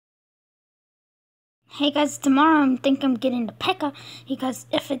Hey guys, tomorrow I'm getting the peka because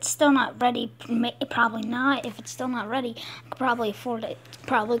if it's still not ready, probably not. If it's still not ready, I could probably afford it.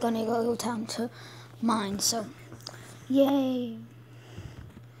 Probably gonna go down to mine. So, yay!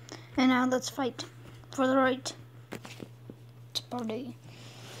 And now let's fight for the right to party.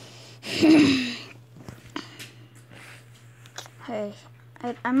 Hey,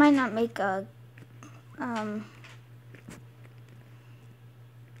 I might not make a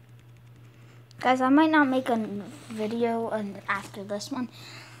Guys, I might not make a video after this one,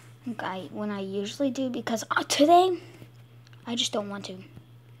 when I usually do, because today, I just don't want to.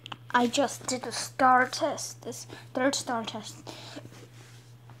 I just did a star test, this third star test,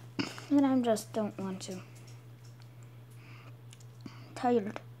 and I just don't want to.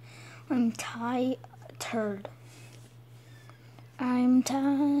 Tired. I'm tired. I'm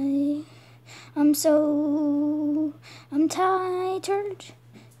tired. I'm tired.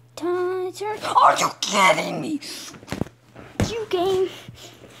 Are you kidding me? You game.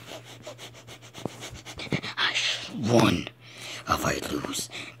 I won. If I lose,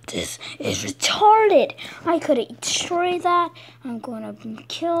 this is retarded. I could have destroyed that. I'm gonna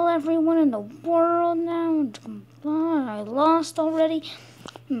kill everyone in the world now. I lost already.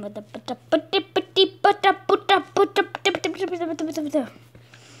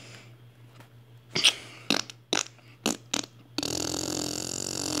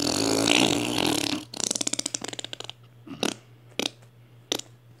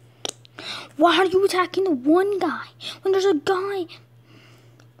 Why are you attacking the one guy when there's a guy?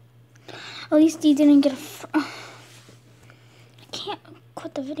 At least he didn't get I can't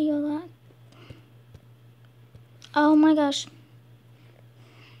quit the video that. Oh my gosh.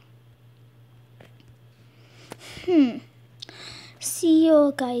 See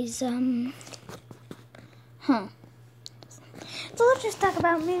you guys. So let's just talk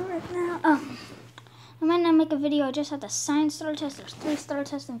about me right now. I might not make a video. I just had the science star test. There's 3 star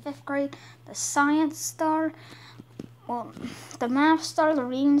tests in 5th grade. The science star, well, the math star, the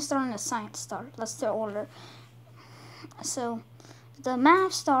reading star, and the science star. That's the order. So, the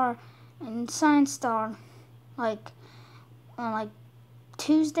math star and science star, like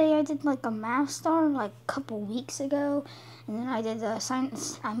Tuesday, I did like a math star like a couple weeks ago, and then I did then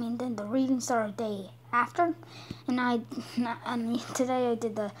the reading star a day after, and today I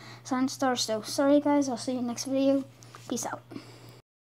did the science star. So sorry guys, I'll see you next video. Peace out.